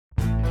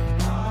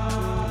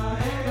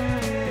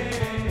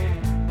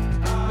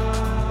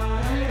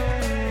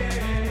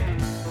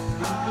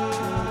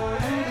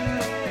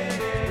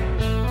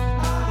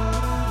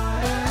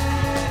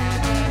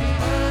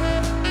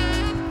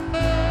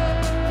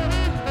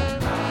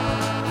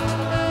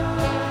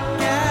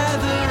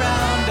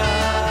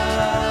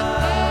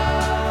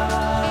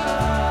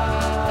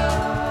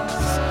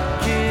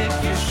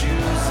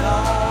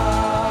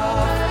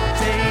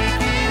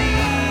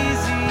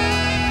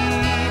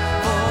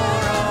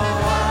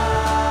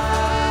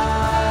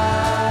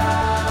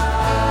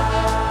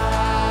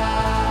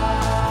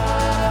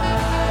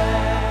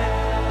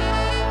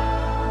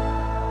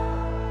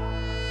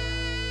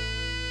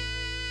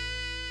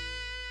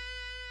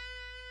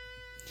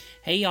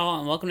Hey y'all,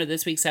 and welcome to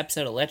this week's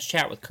episode of Let's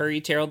Chat with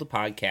Curry Terrell, the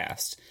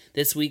podcast.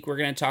 This week we're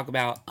going to talk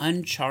about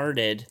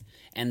Uncharted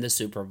and the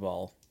Super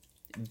Bowl.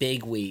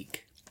 Big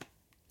week.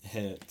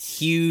 Hits.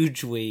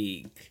 Huge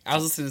week. I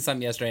was listening to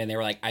something yesterday and they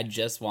were like, I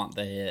just want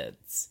the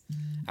hits.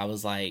 I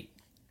was like,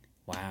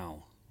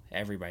 wow,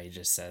 everybody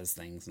just says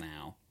things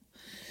now.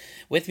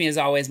 With me as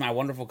always, my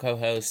wonderful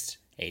co-host,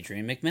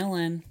 Adrian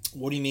McMillan.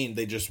 What do you mean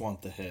they just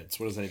want the hits?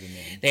 What does that even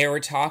mean? They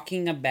were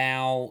talking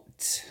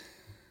about...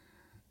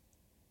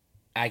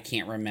 I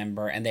can't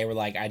remember, and they were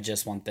like, I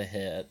just want the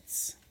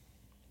hits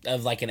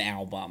of like an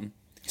album.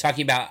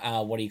 Talking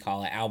about, what do you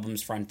call it,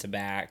 albums front to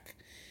back.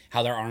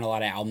 How there aren't a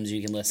lot of albums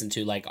you can listen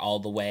to like all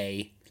the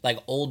way, like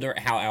older,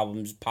 how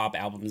pop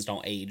albums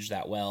don't age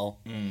that well.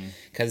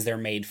 Because they're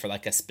made for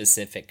like a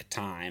specific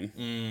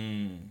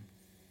time.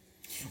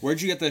 Where'd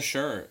you get this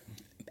shirt?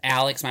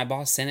 Alex, my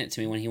boss, sent it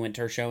to me when he went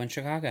to her show in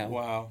Chicago.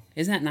 Wow.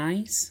 Isn't that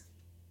nice?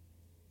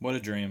 What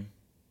a dream.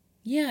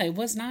 Yeah, it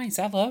was nice.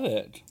 I love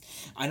it.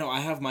 I know, I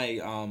have my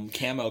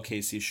camo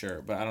Casey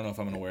shirt, but I don't know if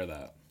I'm going to wear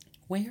that.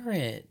 Wear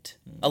it.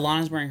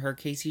 Alana's wearing her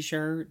Casey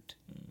shirt.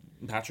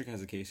 Patrick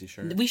has a Casey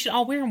shirt. We should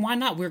all wear them. Why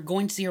not? We're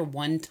going to see her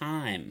one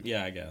time.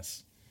 Yeah, I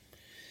guess.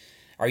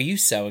 Are you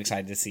so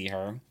excited to see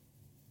her?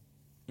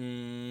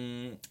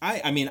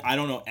 I mean, I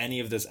don't know any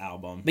of this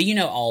album. But you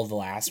know all of the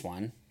last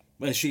one.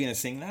 Is she going to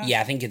sing that?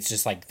 Yeah, I think it's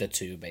just like the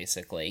two,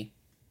 basically.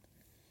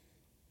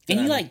 And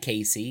you like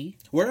Casey.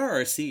 Where are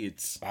our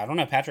seats? I don't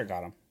know. Patrick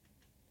got them.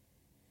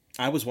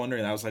 I was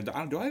wondering. I was like,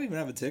 do I even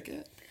have a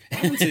ticket? I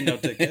haven't seen no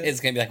ticket. It's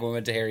going to be like when we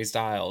went to Harry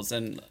Styles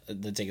and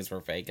the tickets were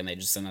fake and they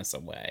just sent us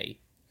away.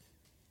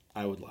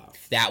 I would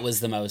laugh. That was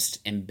the most...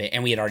 and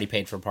we had already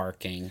paid for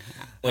parking,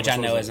 which I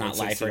know is not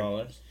life.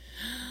 $60?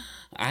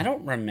 I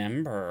don't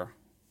remember.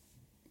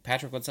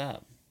 Patrick, what's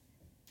up?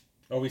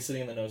 Are we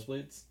sitting in the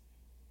nosebleeds?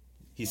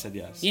 He said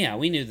yes. Yeah,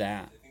 we knew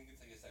that. I think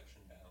it's like a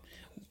section down.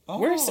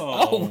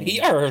 We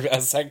are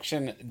a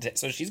section...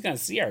 So she's going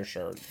to see our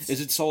shirts. Is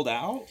it sold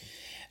out?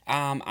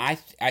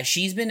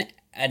 She's been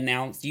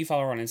announced... Do you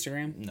follow her on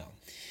Instagram? No.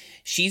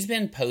 She's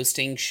been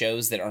posting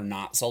shows that are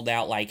not sold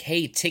out, like,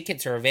 hey,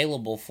 tickets are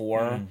available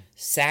for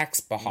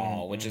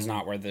Saxbahal, which is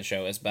not where the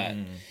show is, but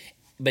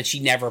she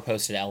never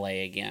posted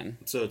LA again.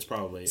 So it's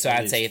probably... So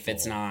I'd say if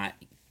it's not...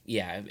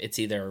 Yeah, it's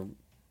either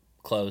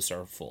close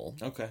or full.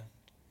 Okay.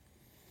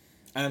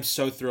 And I'm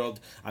so thrilled.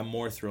 I'm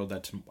more thrilled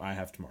that I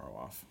have tomorrow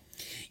off.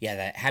 Yeah,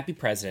 that Happy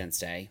President's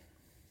Day.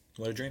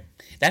 What a dream.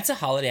 That's a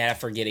holiday I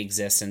forget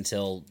exists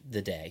until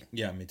the day.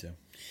 Yeah, me too.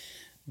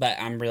 But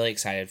I'm really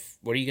excited.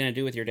 What are you going to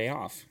do with your day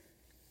off?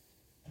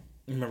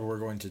 Remember, we're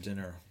going to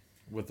dinner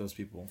with those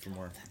people from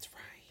work. That's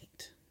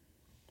right.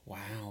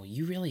 Wow,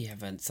 you really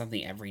have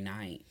something every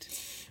night.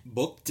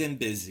 Booked and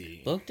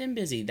busy. Booked and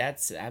busy.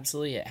 That's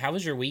absolutely it. How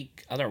was your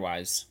week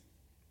otherwise?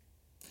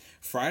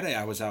 Friday,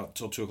 I was out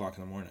till 2 o'clock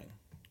in the morning.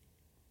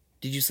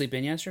 Did you sleep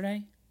in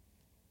yesterday?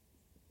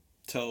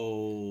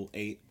 Till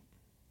 8.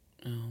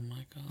 Oh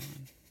my god.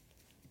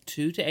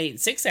 2 to 8.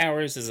 6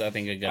 hours is, I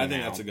think, a good amount. I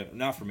think that's a good...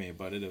 Not for me,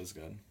 but it was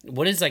good.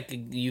 What is, like,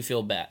 you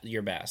feel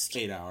your best?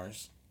 8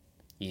 hours.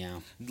 Yeah.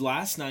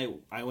 Last night,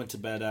 I went to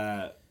bed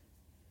at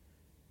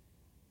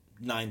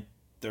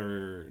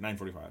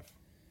 9:45.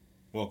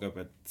 Woke up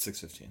at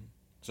 6:15.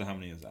 So how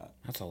many is that?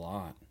 That's a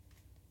lot.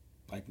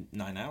 Like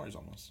 9 hours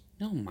almost.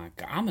 Oh my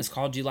god. I almost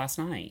called you last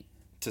night.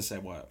 To say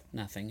what?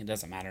 Nothing. It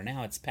doesn't matter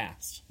now. It's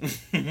past.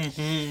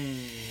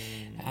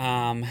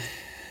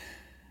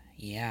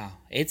 Yeah.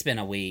 It's been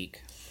a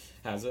week.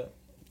 Has it?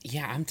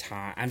 Yeah, I'm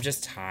tired. I'm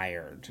just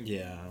tired.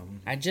 Yeah.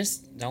 I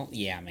just don't...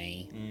 Yeah,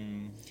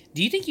 me.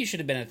 Do you think you should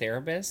have been a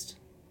therapist?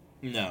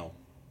 No.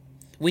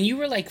 When you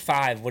were like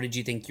 5, what did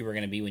you think you were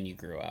going to be when you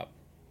grew up?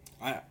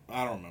 I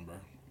don't remember.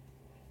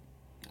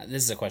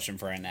 This is a question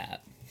for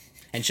Annette.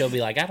 And she'll be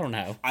like, I don't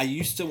know. I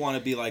used to want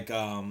to be like,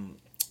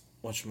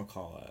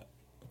 whatchamacallit?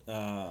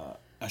 A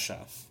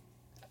chef.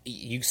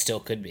 You still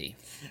could be.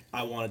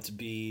 I wanted to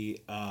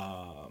be,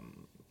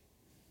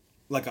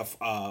 like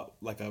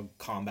a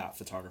combat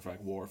photographer,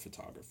 like war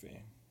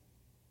photography.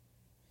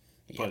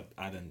 Yeah. But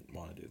I didn't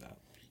want to do that.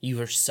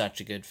 You are such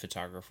a good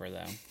photographer,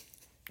 though.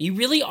 You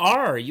really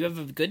are. You have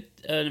an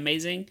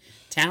amazing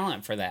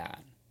talent for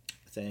that.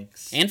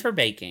 Thanks. And for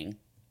baking.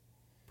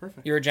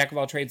 Perfect. You're a jack of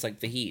all trades like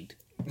Vahid.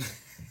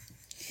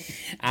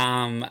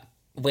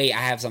 Wait, I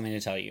have something to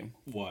tell you.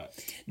 What?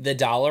 The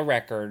dollar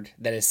record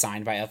that is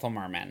signed by Ethel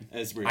Merman.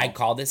 It's real. I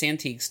called this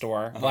antique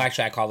store. Well,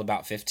 actually, I called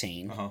about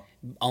 15.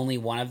 Only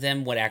one of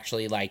them would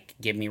actually, like,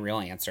 give me real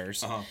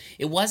answers.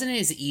 It wasn't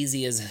as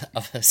easy as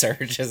of a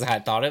search as I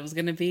thought it was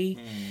going to be.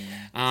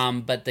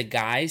 But the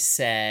guy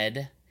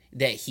said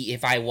that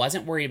if I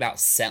wasn't worried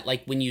about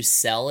like, when you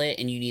sell it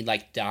and you need,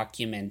 like,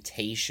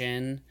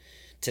 documentation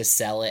to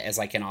sell it as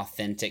like an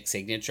authentic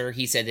signature,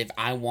 he said if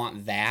I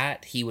want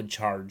that, he would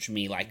charge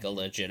me like a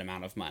legit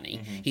amount of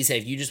money. He said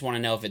if you just want to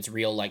know if it's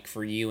real, like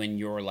for you and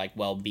your like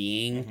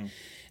well-being,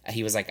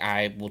 he was like,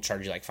 I will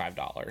charge you like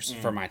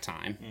 $5 for my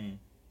time.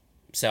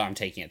 So I'm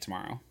taking it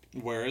tomorrow.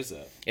 Where is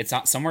it? It's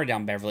not somewhere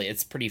down Beverly.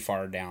 It's pretty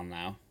far down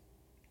though.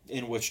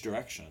 In which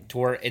direction?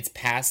 It's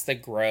past the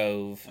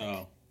Grove.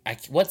 Oh.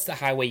 What's the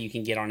highway you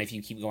can get on if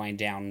you keep going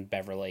down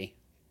Beverly?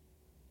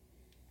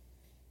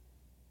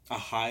 A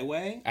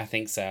highway? I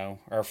think so.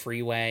 Or a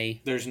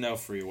freeway. There's no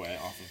freeway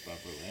off of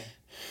Beverly.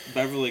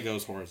 Beverly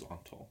goes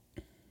horizontal.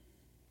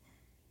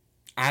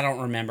 I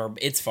don't remember.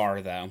 It's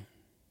far, though.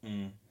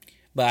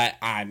 But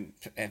I'm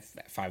at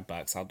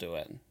 $5, I'll do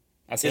it.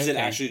 I said, Is it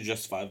actually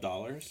just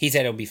 $5? He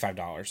said it would be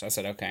 $5. I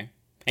said, okay.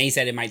 And he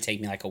said it might take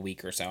me like a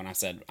week or so. And I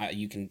said,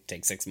 you can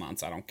take 6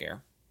 months. I don't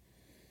care.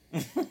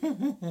 And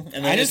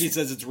then if he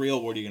says it's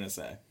real, what are you going to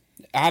say?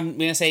 I'm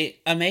going to say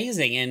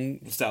amazing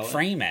and Sell it?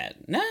 frame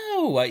it.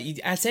 No.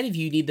 I said if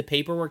you need the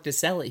paperwork to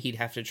sell it, he'd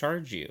have to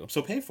charge you.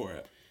 So pay for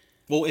it.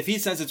 Well, if he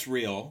says it's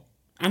real...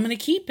 I'm going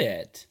to keep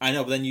it. I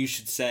know, but then you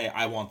should say,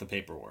 I want the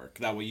paperwork.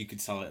 That way you could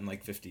sell it in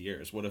like 50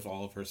 years. What if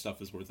all of her stuff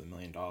is worth $1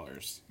 million?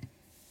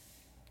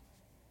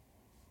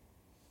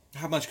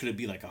 How much could it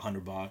be? Like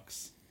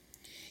 $100?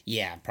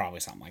 Yeah, probably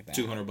something like that.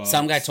 $200?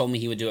 Some guy told me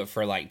he would do it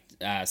for like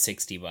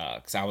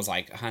 $60. I was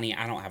like, honey,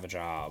 I don't have a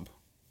job.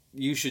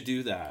 You should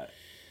do that.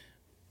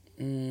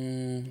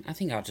 I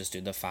think I'll just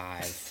do the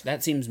 $5.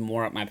 That seems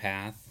more up my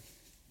path.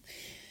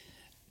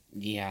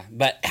 Yeah,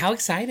 but how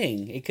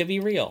exciting. It could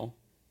be real.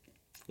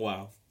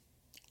 Wow.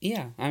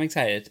 Yeah, I'm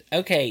excited.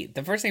 Okay,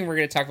 the first thing we're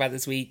going to talk about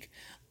this week,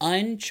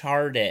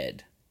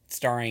 Uncharted,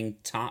 starring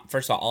Tom.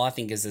 First of all I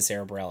think is the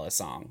Sarah Bareilles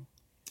song.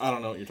 I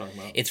don't know what you're talking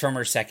about. It's from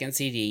her second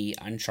CD,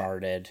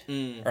 Uncharted.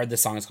 Or the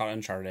song is called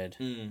Uncharted.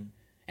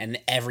 And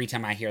every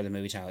time I hear the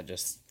movie title,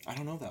 I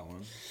don't know that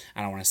one.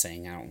 I don't want to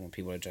sing. I don't want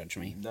people to judge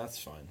me. That's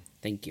fine.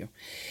 Thank you.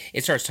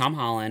 It stars Tom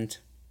Holland,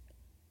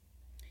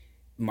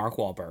 Mark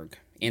Wahlberg,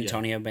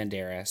 Antonio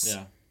Banderas.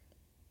 Yeah.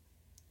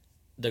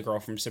 The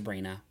girl from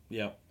Sabrina.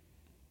 Yep.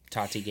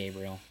 Tati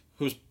Gabriel.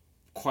 Who's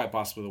quite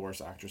possibly the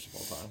worst actress of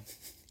all time.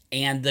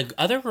 And the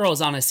other girl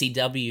is on a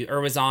CW,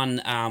 or was on,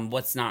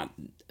 what's not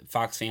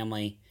Fox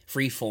Family,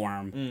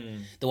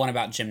 Freeform. The one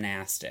about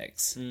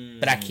gymnastics.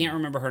 But I can't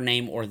remember her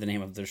name or the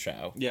name of the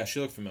show. Yeah, she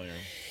looked familiar.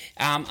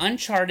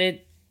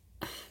 Uncharted,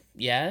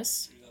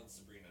 yes? She's on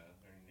Sabrina.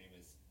 Her name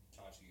is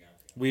Tati Gabriel.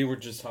 We were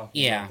just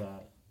talking about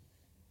that.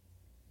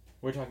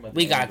 We're talking about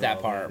We got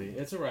that part. Movie.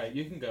 It's alright.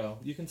 You can go.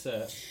 You can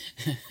sit.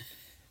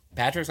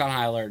 Patrick's on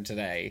high alert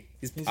today.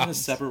 He's in a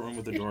separate room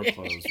with the door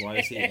closed. Why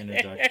is he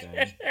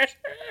interjecting?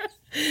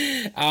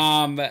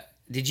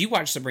 Did you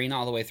watch Sabrina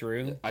all the way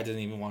through? I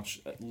didn't even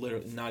watch,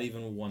 literally, not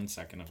even 1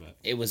 second of it.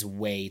 It was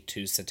way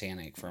too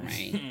satanic for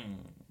me.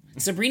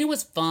 Sabrina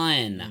was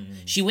fun.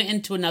 She went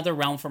into another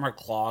realm from her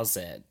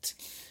closet.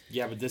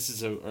 Yeah, but this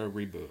is a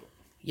reboot.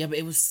 Yeah, but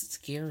it was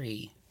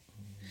scary.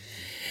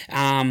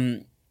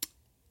 The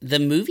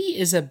movie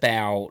is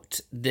about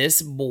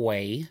this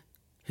boy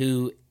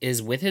who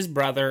is with his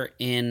brother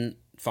in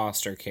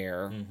foster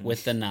care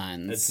with the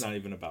nuns. It's not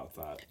even about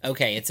that.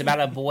 Okay, it's about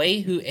a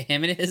boy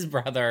him and his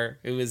brother,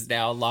 who is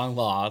now long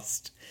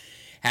lost,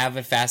 have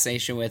a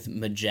fascination with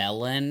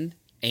Magellan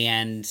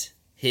and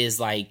his,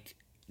 like,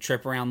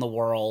 trip around the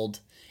world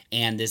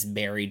and this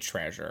buried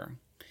treasure.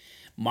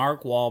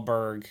 Mark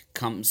Wahlberg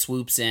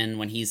swoops in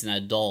when he's an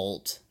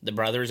adult. The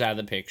brother's out of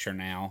the picture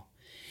now.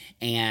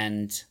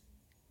 And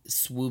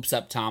swoops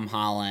up Tom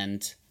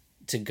Holland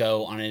to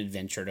go on an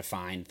adventure to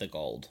find the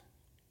gold.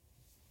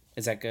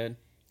 Is that good?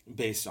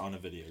 Based on a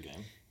video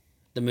game.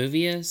 The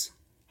movie is?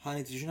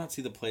 Honey, did you not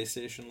see the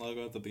PlayStation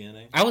logo at the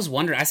beginning? I was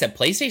wondering. I said,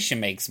 PlayStation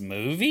makes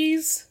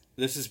movies?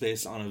 This is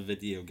based on a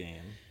video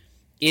game.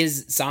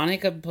 Is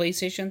Sonic a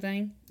PlayStation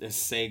thing? It's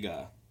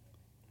Sega.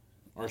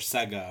 Or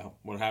Sega,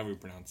 however you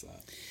pronounce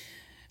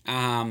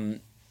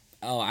that.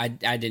 Oh, I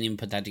didn't even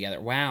put that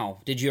together. Wow.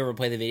 Did you ever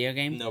play the video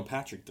game? No,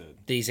 Patrick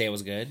did. Did he say it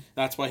was good?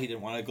 That's why he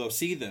didn't want to go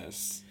see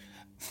this.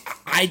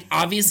 I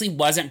obviously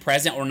wasn't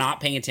present or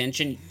not paying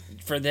attention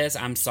for this.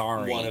 I'm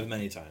sorry. One of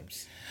many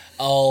times.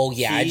 Oh,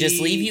 yeah. I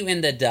just leave you in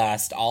the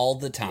dust all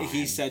the time.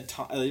 He said,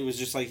 it was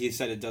just like he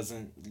said, it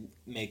doesn't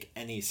make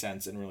any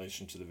sense in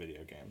relation to the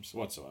video games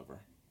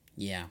whatsoever.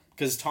 Yeah.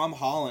 Because Tom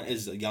Holland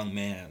is a young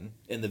man.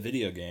 In the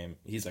video game,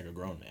 he's like a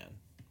grown man.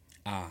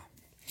 Ah.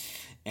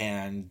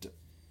 And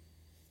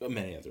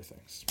many other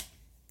things.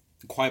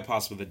 Quite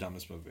possibly the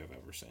dumbest movie I've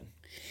ever seen.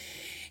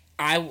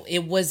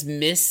 It was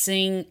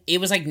missing. It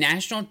was like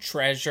National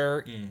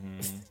Treasure.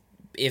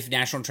 If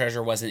National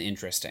Treasure wasn't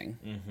interesting.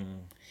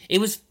 It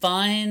was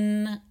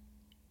fun.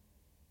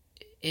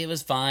 It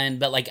was fun,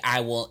 but like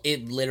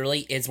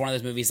it's one of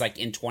those movies like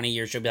in 20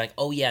 years you'll be like,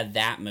 oh yeah,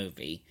 that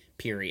movie,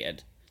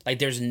 period. Like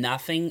there's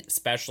nothing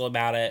special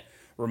about it,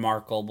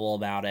 remarkable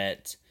about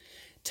it.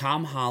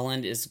 Tom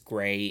Holland is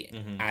great.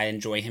 I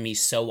enjoy him.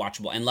 He's so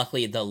watchable. And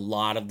luckily a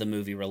lot of the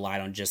movie relied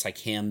on just like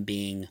him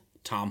being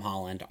Tom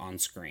Holland on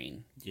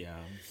screen. Yeah.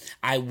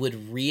 I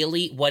would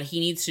really, what he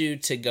needs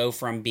to go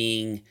from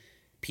being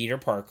Peter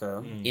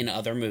Parker in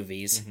other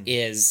movies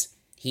is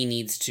he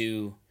needs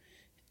to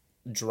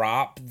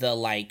drop the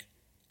like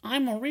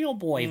I'm a real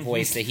boy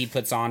voice that he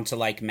puts on to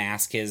like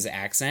mask his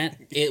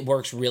accent. It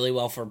works really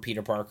well for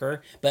Peter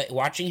Parker, but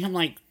watching him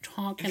like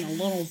talk in a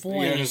little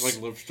voice, Yeah, his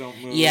like lips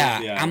don't move.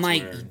 Yeah, I'm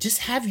like, weird. just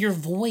have your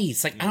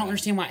voice. Like, I don't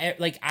understand why.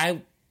 Like,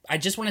 I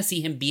just want to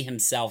see him be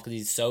himself because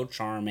he's so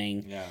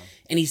charming. Yeah,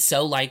 and he's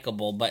so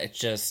likable. But it's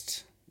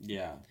just.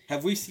 Yeah.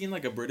 Have we seen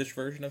like a British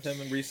version of him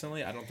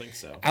recently? I don't think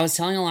so. I was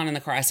telling Alana in the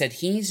car. I said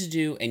he needs to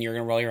do, and you're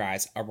gonna roll your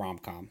eyes, a rom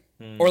com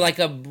or like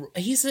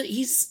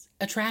he's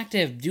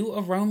attractive. Do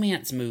a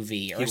romance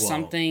movie or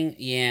something.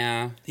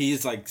 Yeah.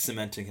 He's like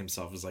cementing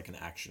himself as like an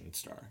action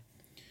star.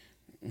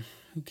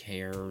 Who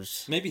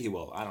cares? Maybe he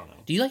will. I don't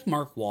know. Do you like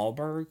Mark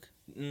Wahlberg?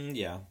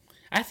 Yeah.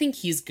 I think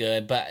he's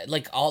good, but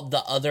like all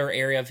the other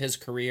area of his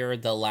career,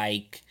 the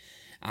like,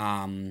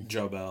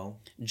 Joe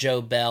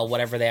Bell,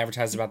 whatever they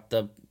advertised about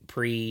the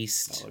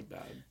priest, that looked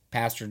bad.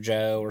 Pastor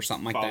Joe or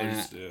something like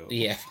Fathers that. do.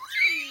 Yeah.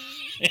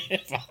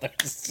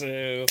 Fathers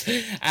do.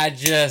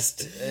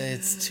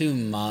 It's too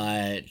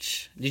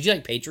much. Did you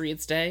like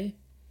Patriots Day?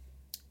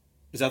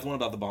 Is that the one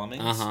about the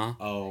bombings? Uh-huh.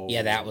 Oh.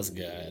 Yeah, that was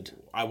good.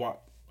 I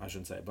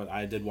shouldn't say, but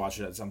I did watch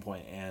it at some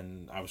point,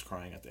 and I was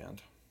crying at the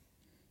end.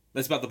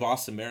 That's about the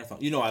Boston Marathon.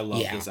 You know I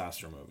love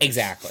disaster movies.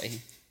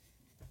 Exactly.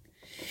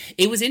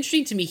 It was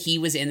interesting to me he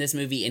was in this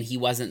movie and he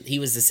was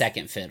the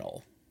second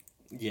fiddle.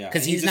 Yeah.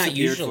 Because he's not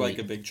usually... for like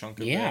a big chunk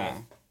of it.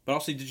 But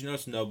also, did you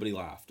notice nobody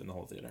laughed in the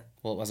whole theater?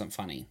 Well, it wasn't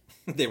funny.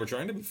 They were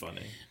trying to be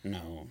funny.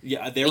 No.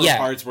 Yeah, there were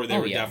parts where they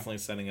were definitely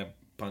setting up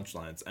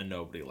punchlines and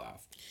nobody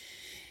laughed.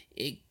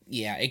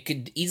 It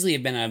could easily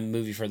have been a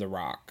movie for The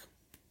Rock.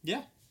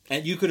 Yeah.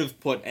 And you could have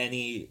put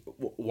any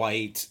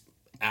white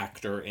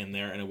actor in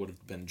there and it would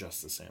have been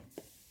just the same.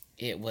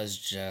 It was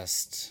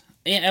just...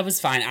 Yeah, it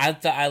was fine.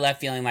 I left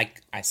feeling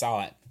like I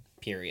saw it,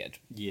 period.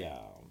 Yeah.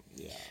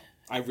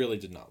 I really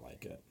did not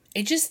like it.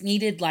 It just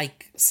needed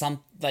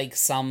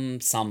something.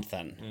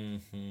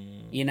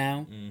 Mm-hmm. You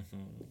know?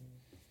 Mm-hmm.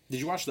 Did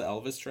you watch the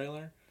Elvis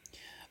trailer?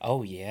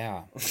 Oh,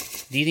 yeah.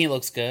 Do you think it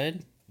looks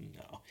good?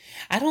 No.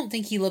 I don't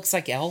think he looks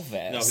like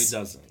Elvis. No, he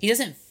doesn't. He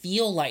doesn't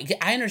feel like...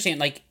 I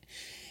understand, like,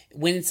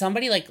 when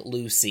somebody like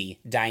Lucy,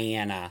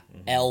 Diana,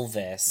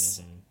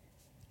 Elvis...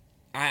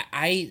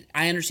 I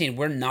understand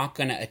we're not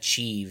going to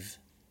achieve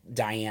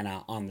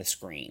Diana on the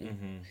screen.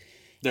 Mm-hmm.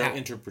 Their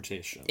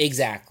interpretation.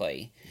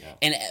 Exactly.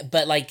 Yeah.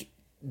 But like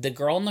the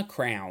girl in The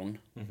Crown,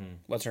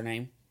 what's her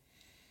name?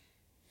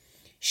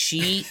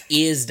 She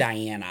is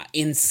Diana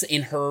in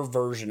her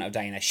version of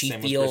Diana. She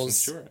Same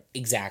feels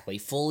exactly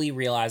fully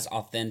realized,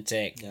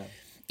 authentic. Yeah.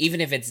 Even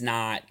if it's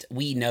not,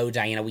 we know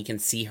Diana. We can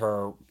see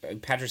her.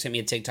 Patrick sent me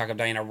a TikTok of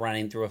Diana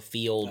running through a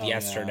field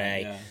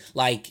yesterday. Yeah.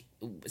 Like,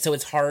 so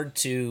it's hard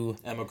to...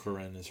 Emma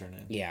Corrin is her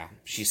name. Yeah,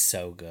 she's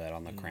so good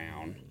on The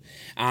Crown.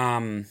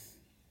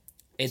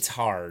 It's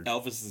hard.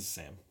 Elvis is the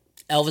same.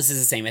 Elvis is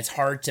the same. It's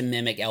hard to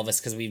mimic Elvis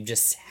because we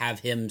just have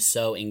him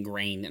so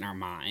ingrained in our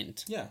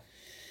mind. Yeah.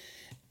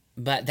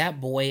 But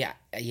that boy,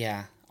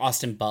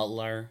 Austin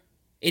Butler...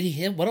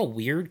 What a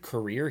weird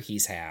career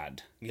he's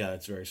had. Yeah,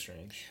 it's very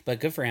strange. But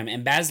good for him.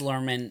 And Baz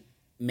Luhrmann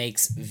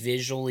makes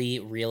visually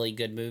really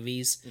good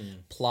movies.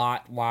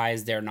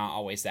 Plot-wise, they're not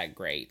always that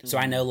great. So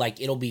I know, like,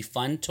 it'll be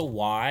fun to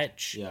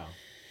watch. Yeah.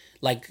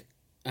 Like,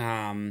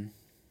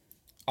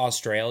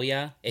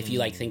 Australia, if you,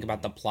 like, think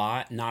about the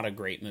plot, not a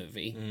great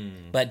movie.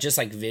 But just,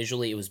 like,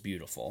 visually, it was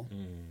beautiful.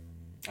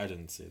 I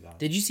didn't see that.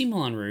 Did you see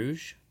Moulin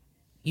Rouge?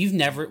 You've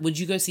never... Would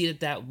you go see it at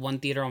that one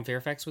theater on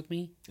Fairfax with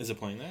me? Is it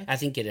playing there? I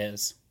think it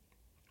is.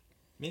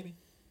 Maybe.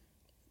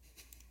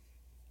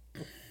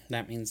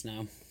 That means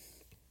no.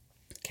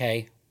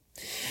 Okay.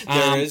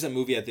 There is a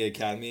movie at the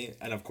Academy,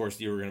 and of course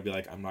you were going to be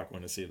like, I'm not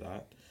going to see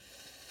that.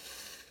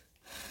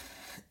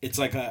 It's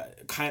like a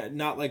kind of,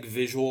 not like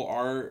visual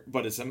art,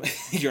 but it's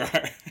your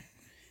art.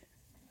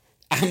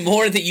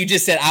 More that you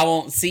just said, I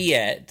won't see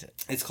it.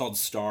 It's called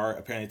Star.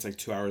 Apparently it's like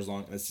 2 hours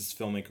long, and it's this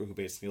filmmaker who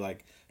basically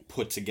like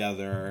put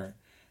together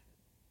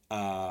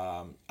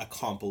a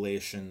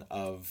compilation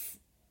of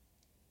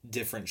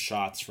different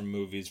shots from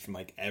movies from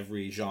like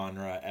every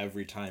genre,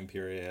 every time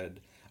period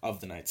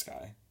of the night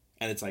sky,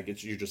 and it's like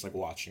you're just like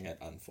watching it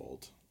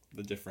unfold,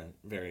 the different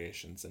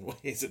variations and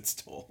ways it's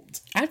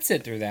told. I'd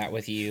sit through that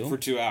with you for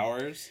 2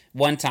 hours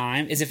one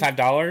time. Is it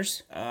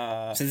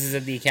 $5? Since it's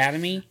at the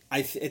Academy,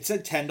 it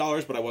said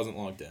 $10, but I wasn't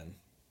logged in,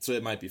 so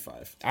it might be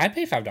 $5. I'd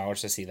pay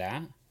 $5 to see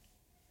that.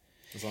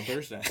 It's on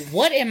Thursday.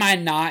 What am I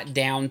not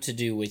down to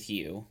do with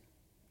you?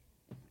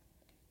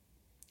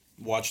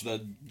 Watch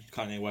the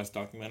Kanye West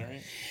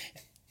documentary.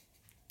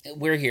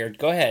 We're here.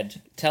 Go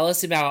ahead. Tell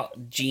us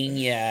about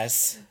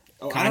Genius.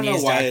 I don't know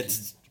why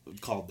it's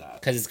called that.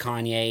 Because it's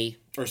Kanye.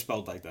 Or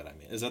spelled like that, I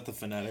mean. Is that the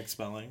phonetic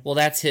spelling? Well,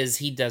 that's his...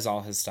 He does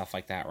all his stuff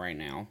like that right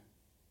now.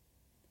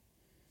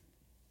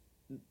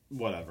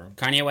 Whatever.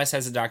 Kanye West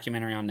has a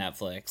documentary on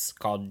Netflix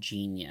called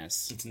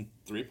Genius. It's in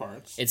 3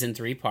 parts. It's in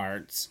 3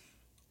 parts.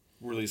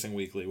 Releasing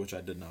weekly, which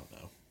I did not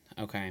know.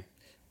 Okay.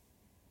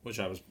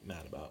 Which I was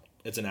mad about.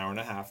 It's an hour and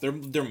a half. They're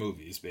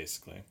movies,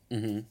 basically.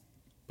 Mm-hmm.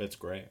 But it's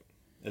great.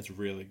 It's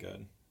really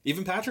good.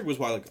 Even Patrick was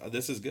like,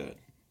 this is good.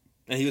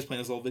 And he was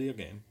playing this little video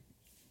game.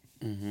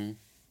 Mm-hmm.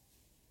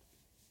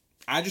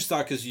 I just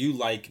thought because you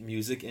like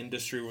music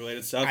industry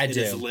related stuff, I it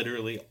do. is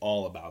literally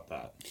all about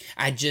that.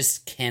 I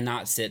just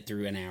cannot sit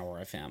through an hour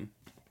of him.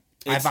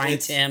 I It's- find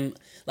it's- him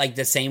like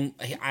the same.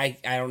 I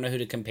don't know who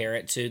to compare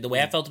it to. The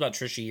way I felt about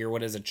Trisha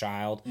Yearwood as a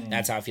child,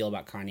 that's how I feel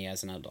about Kanye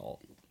as an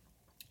adult.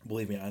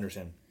 Believe me, I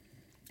understand.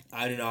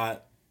 I do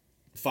not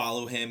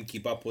follow him,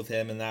 keep up with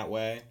him in that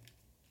way.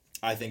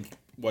 I think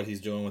what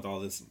he's doing with all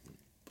this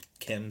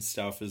Kim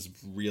stuff is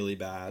really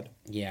bad,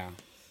 Yeah.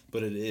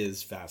 but it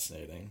is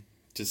fascinating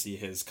to see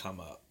his come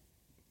up.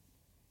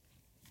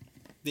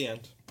 The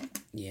end.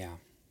 Yeah.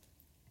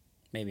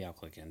 Maybe I'll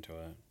click into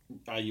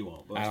it. You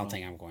won't. I don't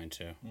think I'm going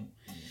to.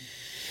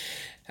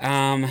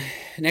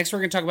 Next, we're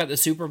going to talk about the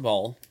Super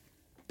Bowl,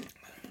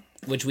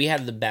 which we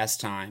had the best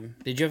time.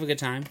 Did you have a good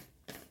time?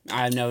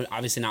 I know,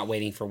 obviously, not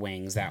waiting for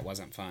wings. That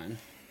wasn't fun.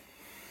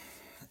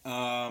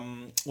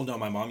 Well, no,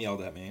 my mom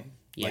yelled at me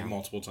like Yeah.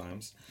 multiple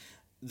times.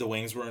 The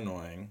wings were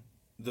annoying.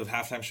 The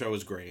halftime show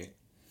was great,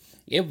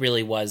 It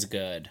really was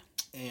good.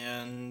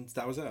 and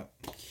that was it.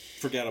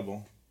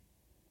 Forgettable.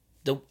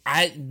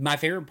 My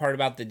favorite part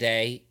about the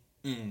day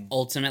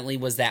ultimately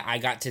was that I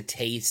got to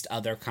taste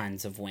other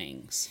kinds of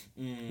wings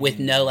with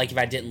no, like, if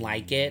I didn't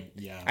like it,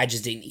 Yeah. I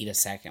just didn't eat a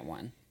second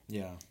one.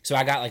 Yeah, So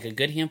I got like a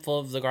good handful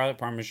of the garlic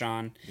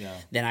parmesan. yeah.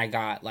 Then I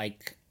got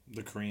like,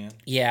 The Korean.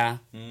 a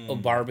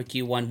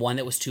barbecue one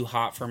that was too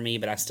hot for me,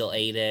 but I still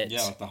ate it.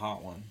 Yeah, like the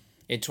hot one.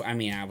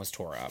 I was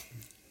tore up.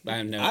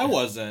 I know. I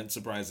wasn't,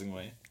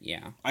 surprisingly.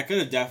 Yeah. I could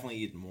have definitely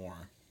eaten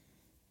more.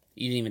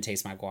 You didn't even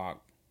taste my guac.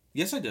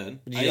 Yes, I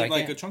did. Did I you ate like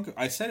like it? a chunk of.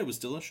 I said it was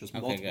delicious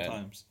multiple good.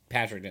 times.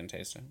 Patrick didn't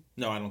taste it.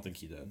 No, I don't think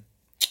he did.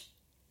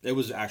 It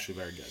was actually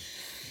very good.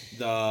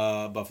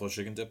 The buffalo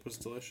chicken dip was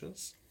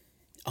delicious.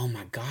 Oh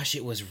my gosh,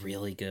 it was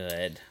really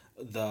good.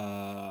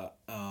 The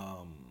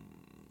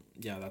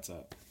yeah, that's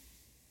it.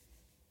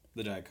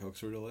 The Diet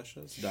Cokes were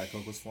delicious. Diet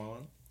Coke was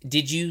flowing.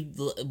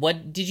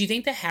 What did you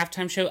think the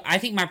halftime show? I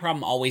think my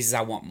problem always is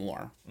I want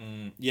more.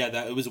 Yeah,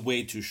 that it was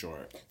way too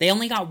short. They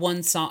only got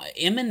one song.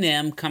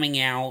 Eminem coming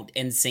out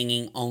and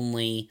singing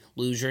only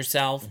 "Lose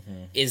Yourself"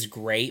 is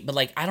great, but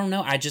like I don't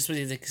know, I just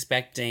was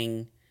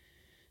expecting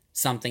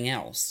something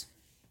else.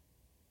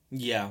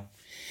 Yeah,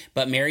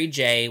 But Mary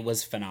J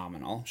was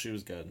phenomenal. she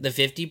was good. The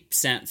 50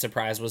 Cent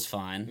surprise was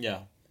fun. Yeah,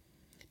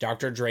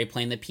 Dr. Dre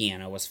playing the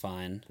piano was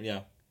fun.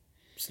 yeah.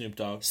 Snoop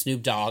Dogg.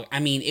 Snoop Dogg. I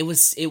mean, it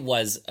was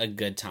a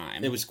good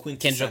time. It was quintessentially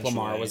Kendrick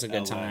Lamar was a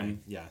good LA.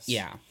 time. Yes.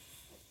 Yeah.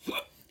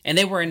 And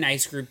they were a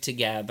nice group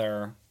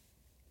together.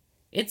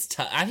 It's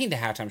tough. I think the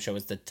halftime show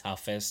was the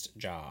toughest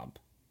job.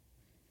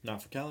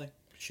 Not for Kelly.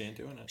 She ain't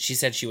doing it. She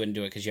said she wouldn't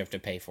do it because you have to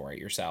pay for it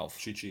yourself.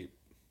 She cheap.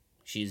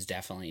 She's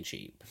definitely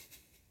cheap.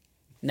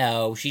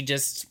 No,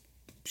 she's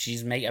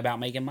about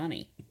making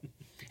money.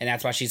 And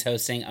that's why she's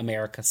hosting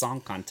America Song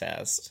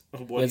Contest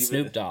What with even-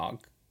 Snoop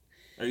Dogg.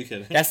 Are you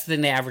kidding? That's the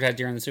thing they advertised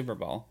during the Super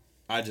Bowl.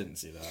 I didn't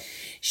see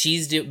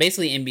that.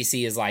 Basically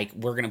NBC is like,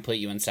 we're gonna put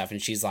you in stuff,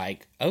 and she's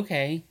like,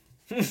 okay.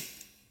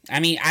 I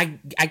mean,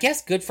 I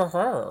guess good for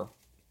her.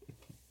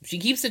 She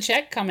keeps the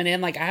check coming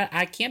in. Like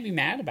I can't be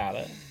mad about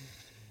it.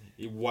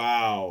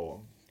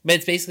 Wow. But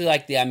it's basically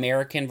like the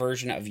American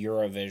version of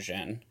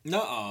Eurovision,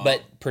 Nuh-uh.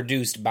 but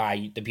produced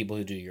by the people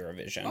who do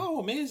Eurovision. Oh,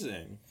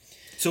 amazing.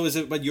 So is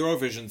it? But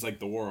Eurovision's like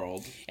the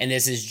world. And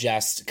this is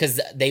just because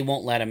they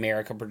won't let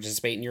America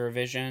participate in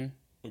Eurovision,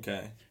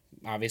 Okay.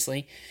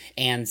 obviously,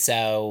 and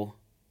so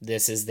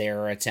this is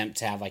their attempt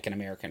to have like an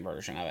American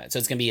version of it. So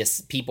it's gonna be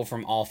people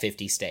from all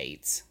 50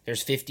 states.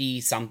 There's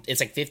 50 some. It's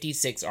like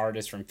 56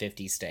 artists from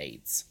 50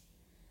 states.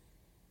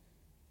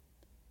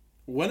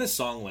 When is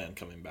Songland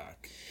coming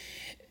back?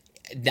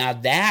 Now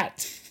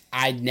that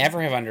I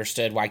never have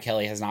understood why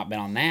Kelly has not been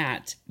on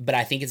that, but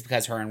I think it's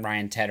because her and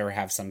Ryan Tedder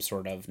have some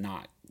sort of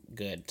not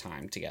good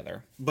time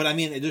together. But I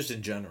mean, just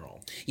in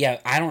general. Yeah,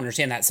 I don't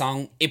understand that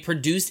song. It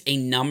produced a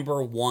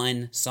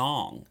 #1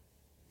 song.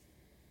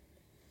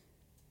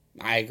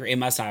 I agree. It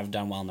must not have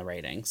done well in the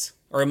ratings.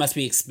 Or it must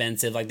be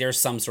expensive. Like there's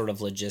some sort of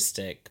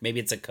logistic. Maybe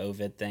it's a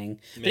COVID thing.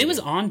 But it was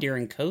on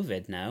during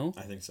COVID, no?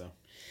 I think so.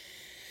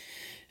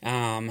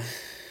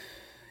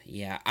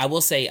 Yeah. I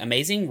will say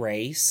Amazing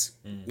Race,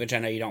 which I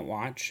know you don't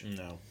watch.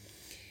 No.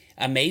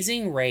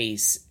 Amazing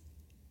Race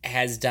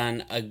has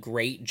done a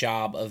great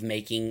job of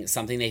making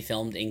something they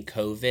filmed in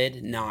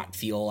COVID not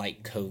feel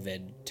like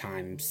COVID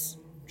times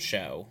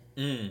show.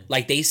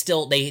 Like they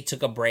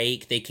took a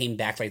break, they came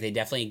back, like they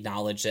definitely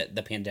acknowledged that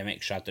the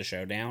pandemic shut the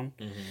show down,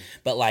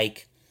 but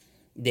like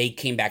they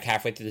came back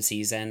halfway through the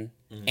season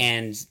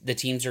and the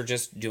teams are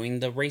just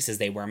doing the races.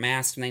 They wear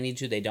masks when they need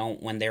to, they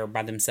don't when they're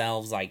by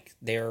themselves, like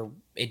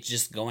it's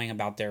just going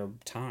about their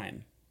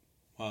time.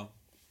 Wow.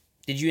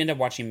 Did you end up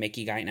watching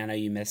Mickey Guyton? I know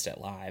you missed it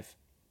live.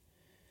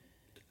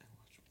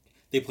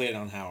 They played it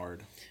on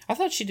Howard. I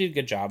thought she did a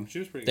good job. She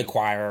was pretty The good.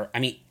 choir. I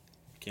mean,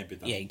 Can't be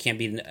that. yeah, you can't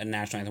be a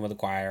national anthem with a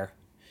choir.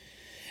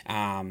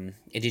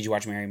 Did you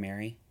watch Mary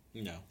Mary?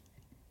 No.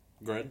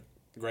 Great.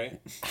 Great.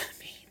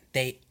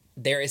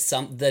 There is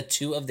the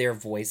two of their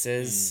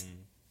voices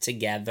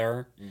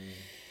together,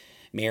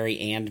 Mary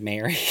and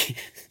Mary.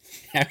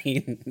 I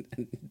mean,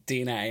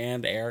 Tina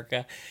and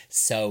Erica,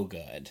 so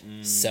good.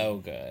 So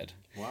good.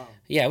 Wow.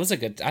 Yeah, I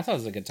thought it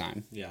was a good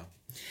time. Yeah.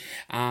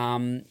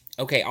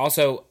 Okay,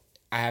 also,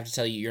 I have to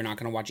tell you, you're not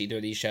going to watch either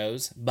of these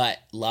shows, but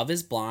Love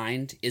is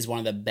Blind is one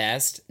of the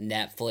best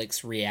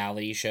Netflix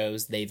reality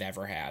shows they've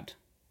ever had.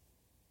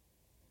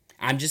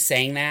 I'm just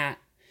saying that.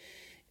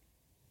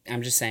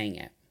 I'm just saying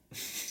it.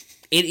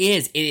 It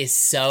is. It is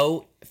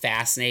so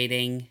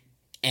fascinating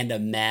and a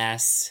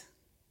mess,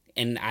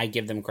 and I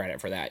give them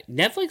credit for that.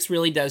 Netflix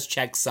really does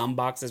check some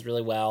boxes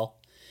really well,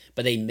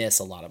 but they miss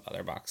a lot of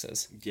other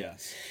boxes.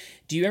 Yes.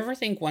 Do you ever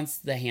think once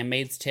The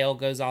Handmaid's Tale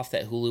goes off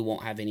that Hulu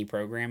won't have any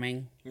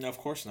programming? No, of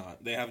course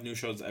not. They have new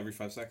shows every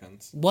 5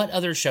 seconds. What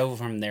other show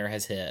from there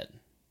has hit?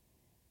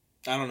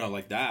 I don't know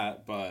like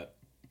that, but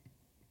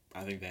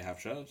I think they have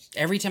shows.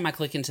 Every time I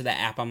click into the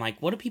app, I'm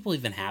like, what do people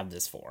even have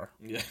this for?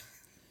 Yeah.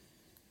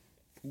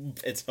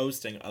 It's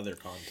hosting other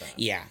content.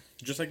 Yeah.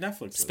 Just like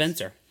Netflix is.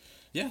 Spencer.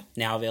 Yeah.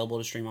 Now available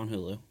to stream on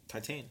Hulu.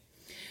 Titane.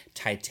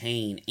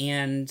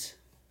 And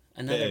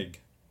another...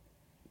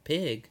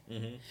 Pig.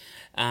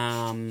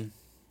 Mm-hmm.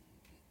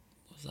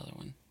 What was the other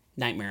one?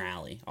 Nightmare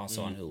Alley,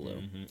 also on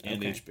Hulu. Mm-hmm.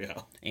 And okay.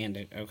 HBO.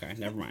 Okay,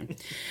 never mind.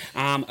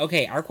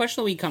 Okay, our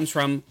question of the week comes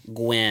from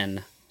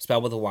Gwen,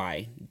 spelled with a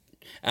Y.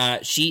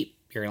 You're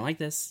gonna like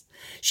this.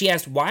 She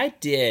asked, why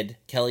did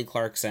Kelly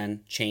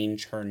Clarkson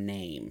change her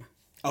name?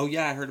 Oh,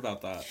 yeah, I heard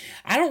about that.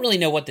 I don't really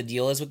know what the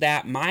deal is with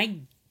that. My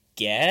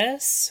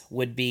guess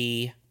would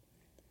be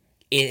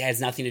it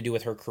has nothing to do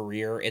with her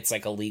career. It's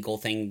like a legal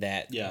thing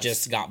that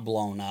just got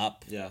blown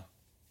up. Yeah.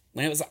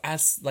 When it was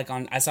us,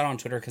 I saw it on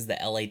Twitter because the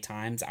LA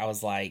Times, I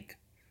was like,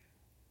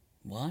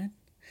 what?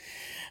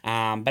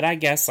 But I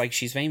guess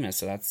she's famous,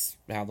 so that's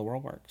how the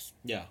world works.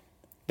 Yeah.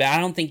 But I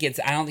don't think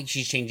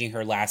she's changing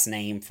her last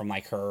name from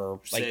her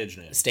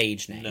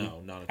stage name.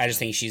 No, not at all. I just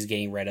think she's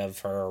getting rid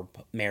of her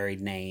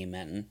married name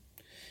and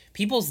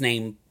people's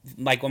name.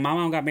 Like when my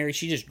mom got married,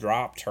 she just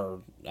dropped her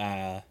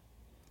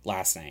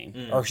last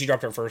name or she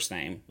dropped her first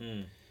name.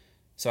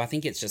 So I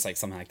think it's just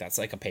something like that. It's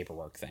like a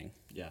paperwork thing.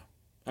 Yeah.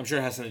 I'm sure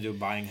it has something to do with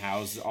buying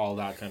houses, all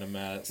that kind of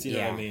mess. You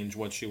know what I mean?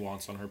 What she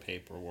wants on her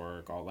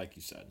paperwork, all like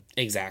you said.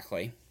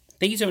 Exactly.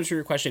 Thank you so much for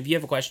your question. If you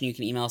have a question, you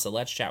can email us at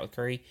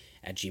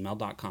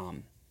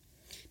letschatwithcurry@gmail.com.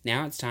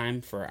 Now it's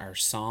time for our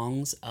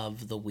songs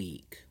of the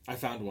week. I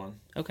found one.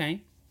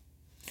 Okay.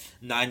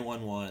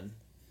 911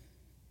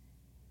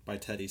 by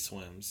Teddy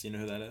Swims. You know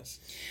who that is?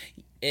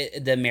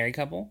 The married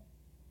couple?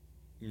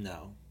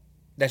 No.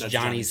 That's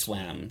Johnny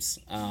Swims.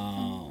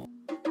 Oh.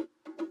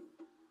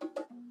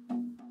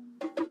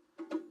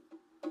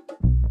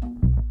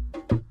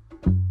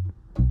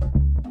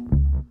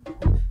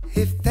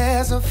 If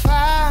there's a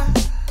fire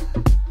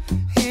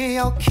in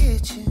your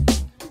kitchen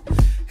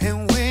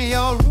and when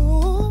your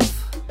roof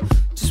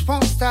just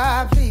won't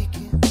stop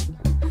leaking,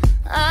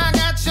 I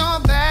got your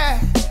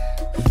back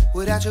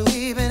without you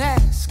even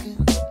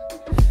asking.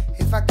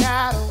 If I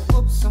gotta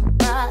whoop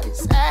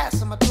somebody's ass,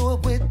 I'ma do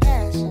it with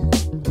passion.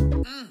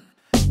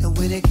 And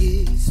when it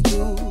gets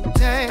too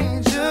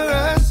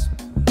dangerous,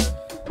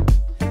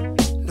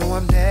 no,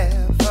 I'm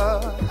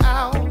never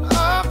out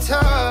of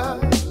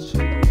touch.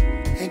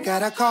 Ain't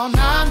gotta call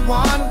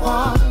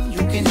 911, you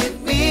can hit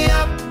me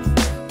up.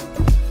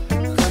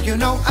 Girl, you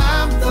know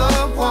I'm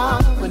the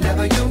one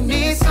whenever you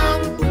need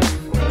some.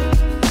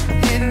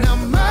 In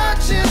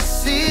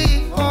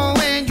emergency, or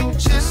when you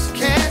just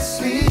can't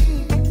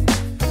sleep,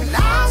 and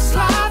I'll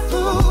slide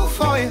through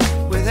for you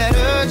with that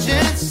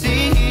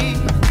urgency.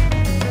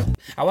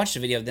 I watched a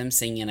video of them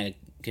singing in a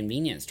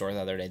convenience store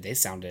the other day. They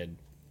sounded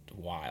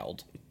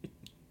wild.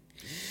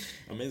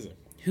 Amazing.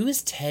 Who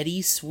is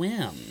Teddy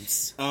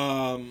Swims?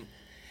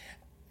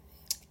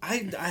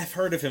 I've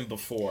heard of him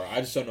before. I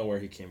just don't know where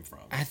he came from.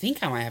 I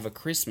think I might have a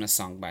Christmas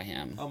song by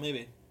him. Oh,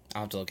 maybe.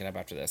 I'll have to look it up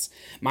after this.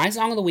 My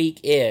song of the week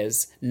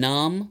is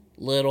Numb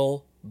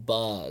Little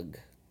Bug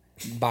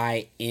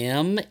by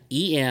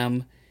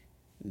M.E.M.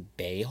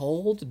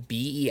 Beihold,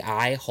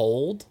 B-E-I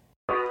Hold.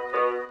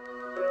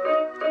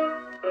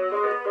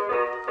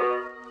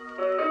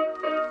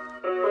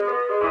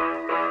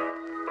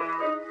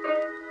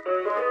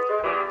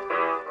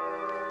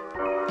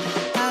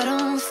 I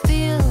don't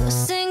feel a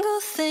single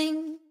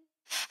thing.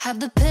 Have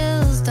the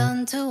pills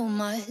done too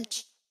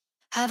much?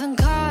 Haven't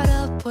caught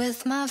up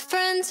with my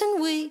friends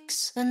in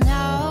weeks, and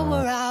now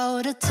we're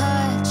out of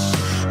touch.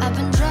 I've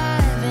been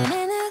driving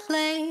in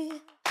LA,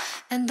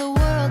 and the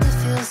world, it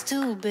feels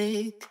too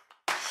big.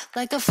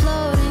 Like a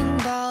floating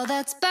ball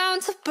that's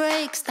bound to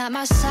break. Snap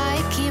my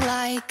psyche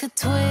like a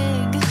twig.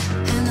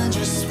 And I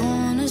just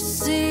wanna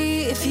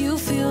see if you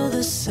feel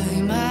the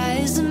same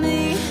as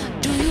me.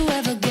 Do you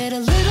ever get a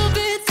little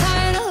bit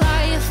tired of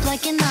life?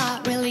 Like you're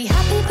not really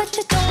happy but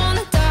you don't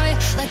wanna die.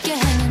 Like you're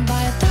hanging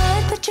by a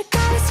thread but you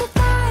gotta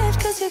survive,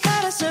 cause you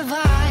gotta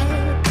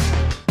survive.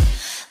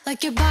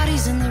 Like your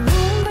body's in the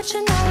room but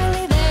you're not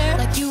really there.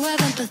 Like you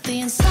have empathy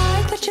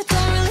inside but you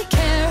don't really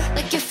care.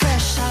 Like you're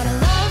fresh out of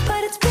love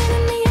but it's been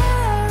in the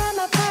air. I'm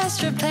a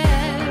past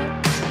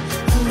repair.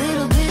 A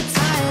little bit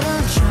tired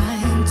of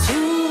trying to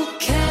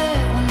care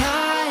when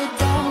I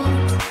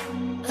don't.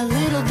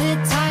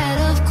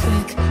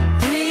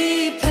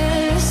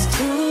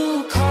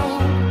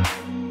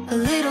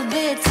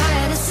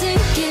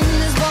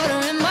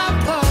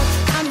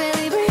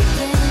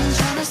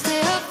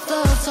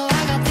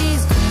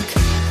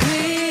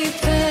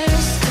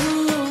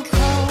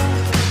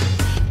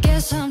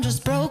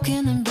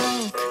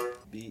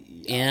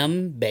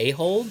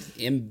 Behold?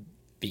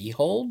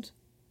 Behold?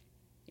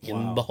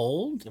 Wow.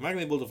 Behold? Am I gonna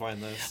be able to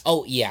find this?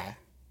 Oh, yeah.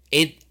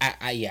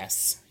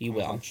 Yes, you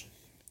will.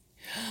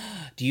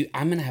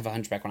 I'm gonna have a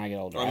hunchback when I get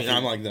older. I mean,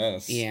 I'm like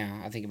this.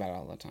 Yeah, I think about it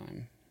all the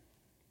time.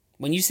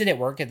 When you sit at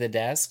work at the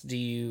desk,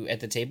 at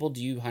the table,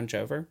 do you hunch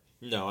over?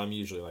 No, I'm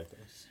usually like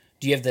this.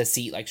 Do you have the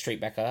seat like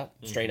straight up?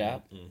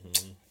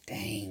 Mm-hmm.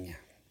 Dang.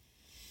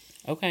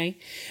 Okay.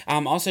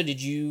 Also,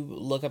 did you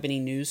look up any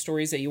news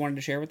stories that you wanted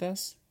to share with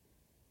us?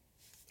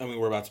 I mean,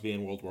 we're about to be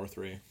in World War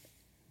III.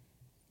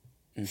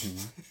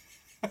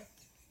 Mm-hmm.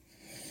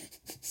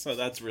 So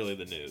that's really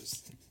the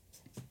news.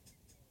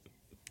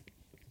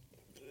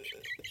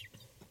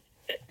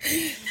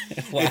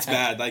 Wow. It's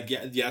bad. Like,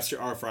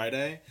 yesterday or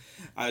Friday,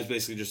 I was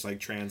basically just like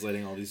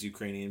translating all these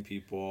Ukrainian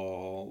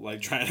people,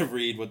 like trying to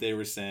read what they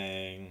were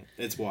saying.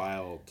 It's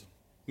wild.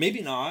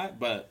 Maybe not,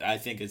 but I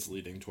think it's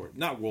leading toward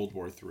not World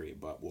War III,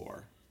 but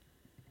war.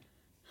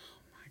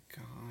 Oh my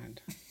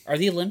God. Are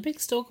the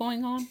Olympics still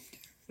going on?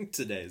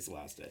 Today is the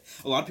last day.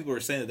 A lot of people were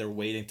saying that they're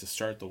waiting to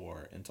start the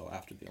war until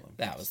after the Olympics.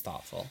 That was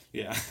thoughtful.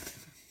 Yeah.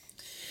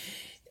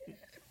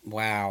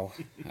 Wow.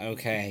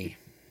 Okay.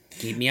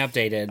 Keep me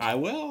updated. I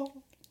will.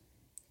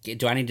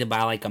 Do I need to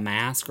buy like a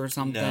mask or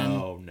something?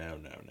 No.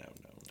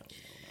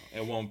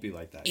 It won't be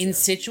like that. In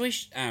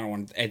situation, I don't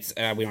want. It's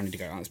we don't need to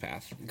go down this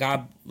path.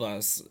 God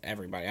bless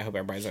everybody. I hope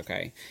everybody's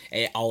okay,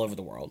 all over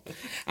the world.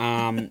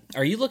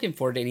 Are you looking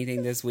forward to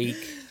anything this week?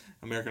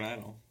 American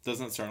Idol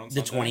doesn't it start on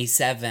the Sunday?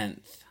 27th.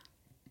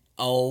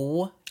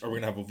 Oh, Are we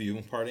gonna have a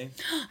viewing party?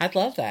 I'd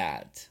love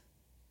that.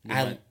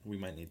 We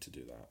might need to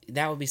do that.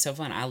 That would be so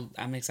fun.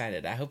 I'm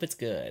excited. I hope it's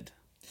good.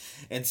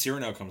 And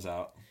Cyrano comes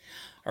out.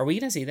 Are we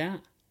gonna see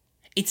that?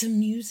 It's a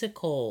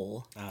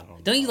musical. I don't know.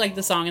 Don't you like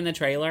the song in the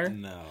trailer?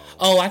 No.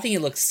 Oh, I think it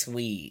looks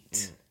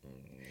sweet.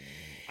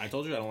 I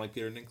told you I don't like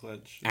Peter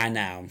Dinklage. I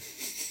know.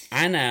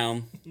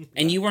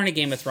 And you weren't a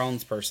Game of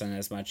Thrones person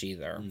as much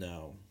either.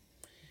 No.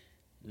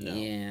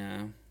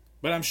 Yeah.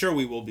 But I'm sure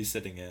we will be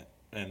sitting it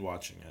and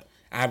watching it.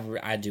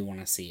 I do want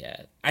to see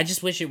it. I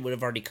just wish it would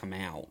have already come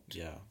out.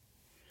 Yeah.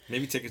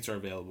 Maybe tickets are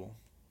available.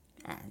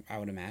 I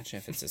would imagine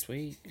if it's this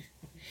week.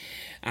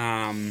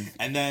 And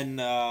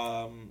then,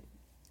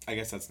 I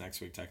guess that's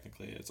next week,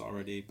 technically. It's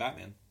already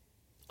Batman.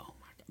 Oh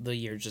my God. The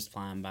year's just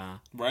flying by.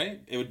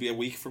 Right? It would be a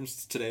week from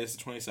today is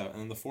the 27th, and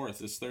then the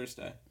 4th is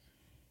Thursday.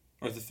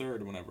 Or the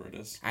 3rd, whenever it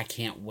is. I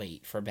can't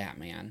wait for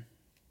Batman.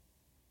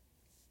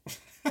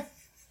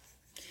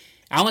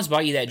 I almost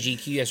bought you that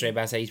GQ yesterday,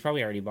 but I said he's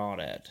probably already bought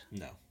it.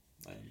 No,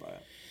 I didn't buy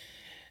it.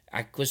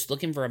 I was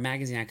looking for a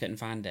magazine, I couldn't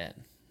find it.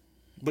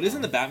 But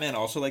isn't the Batman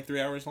also like 3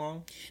 hours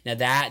long? Now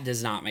that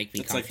does not make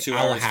me It's like comfortable.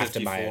 2 hours I will have 54,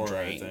 to buy a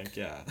drink. I think,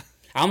 yeah.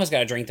 I almost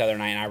got a drink the other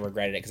night and I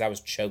regretted it because I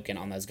was choking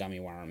on those gummy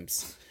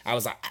worms. I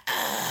was like,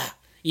 ah.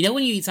 You know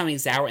when you eat something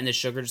sour and the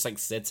sugar just like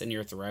sits in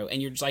your throat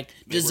and you're just like,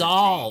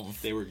 dissolve.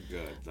 They were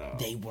good, though.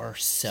 They were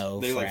so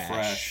fresh. They fresh. like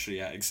fresh.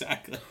 Yeah,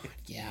 exactly.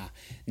 Yeah.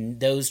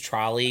 Those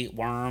trolley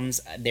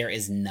worms, there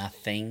is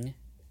nothing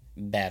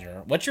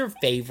better. What's your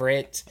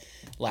favorite,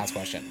 last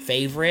question,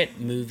 favorite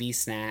movie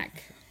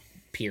snack,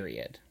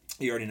 period?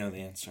 You already know the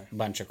answer.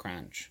 Bunch of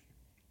Crunch.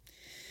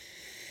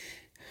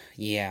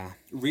 Yeah.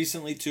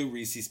 Recently, too,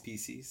 Reese's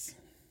Pieces.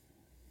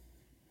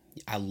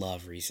 I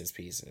love Reese's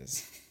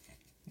Pieces.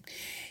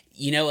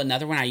 You know,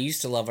 another one I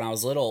used to love when I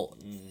was little,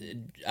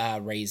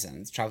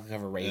 raisins, chocolate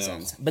covered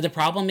raisins. Yeah. But the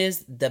problem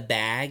is the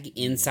bag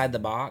inside the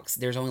box,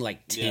 there's only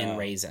like 10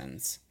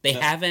 raisins. They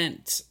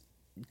haven't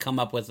come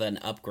up with an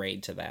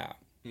upgrade to that.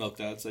 Milk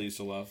Duds, I used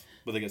to love,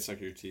 but they get stuck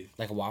to your teeth.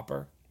 Like a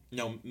Whopper?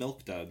 No,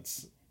 Milk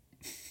Duds.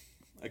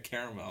 A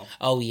caramel.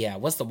 Oh, yeah.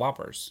 What's the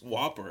Whoppers?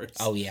 Whoppers.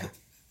 Oh, yeah.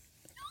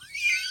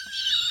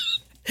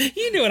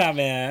 You knew what I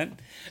meant.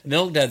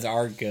 Milk Duds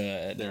are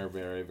good. They're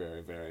very,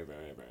 very, very,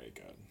 very, very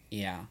good.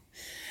 Yeah.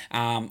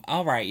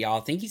 All right,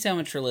 y'all. Thank you so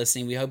much for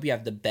listening. We hope you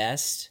have the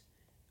best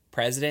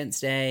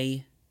President's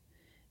Day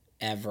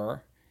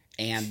ever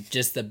and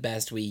just the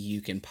best week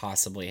you can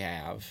possibly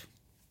have.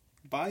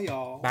 Bye,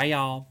 y'all. Bye,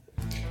 y'all.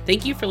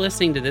 Thank you for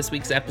listening to this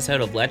week's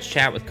episode of Let's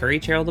Chat with Curry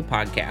Terrell, the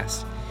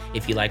podcast.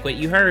 If you like what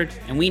you heard,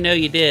 and we know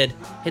you did,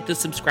 hit the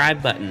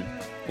subscribe button.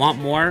 Want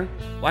more?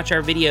 Watch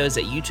our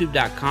videos at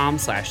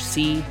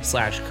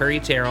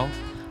youtube.com/c/CurryTerrell.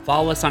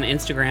 Follow us on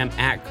Instagram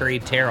at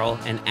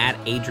CurryTerrell and at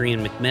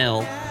Adrian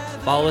McMill.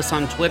 Follow us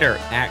on Twitter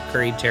at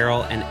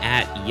CurryTerrell and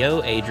at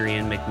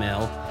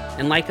YoAdrianMcMill.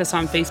 And like us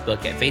on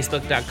Facebook at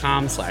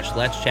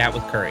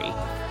facebook.com/Let'sChatWithCurry.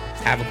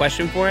 Have a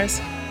question for us?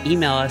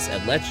 Email us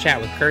at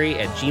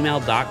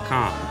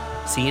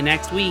let'schatwithcurry@gmail.com. See you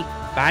next week.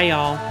 Bye,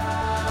 y'all.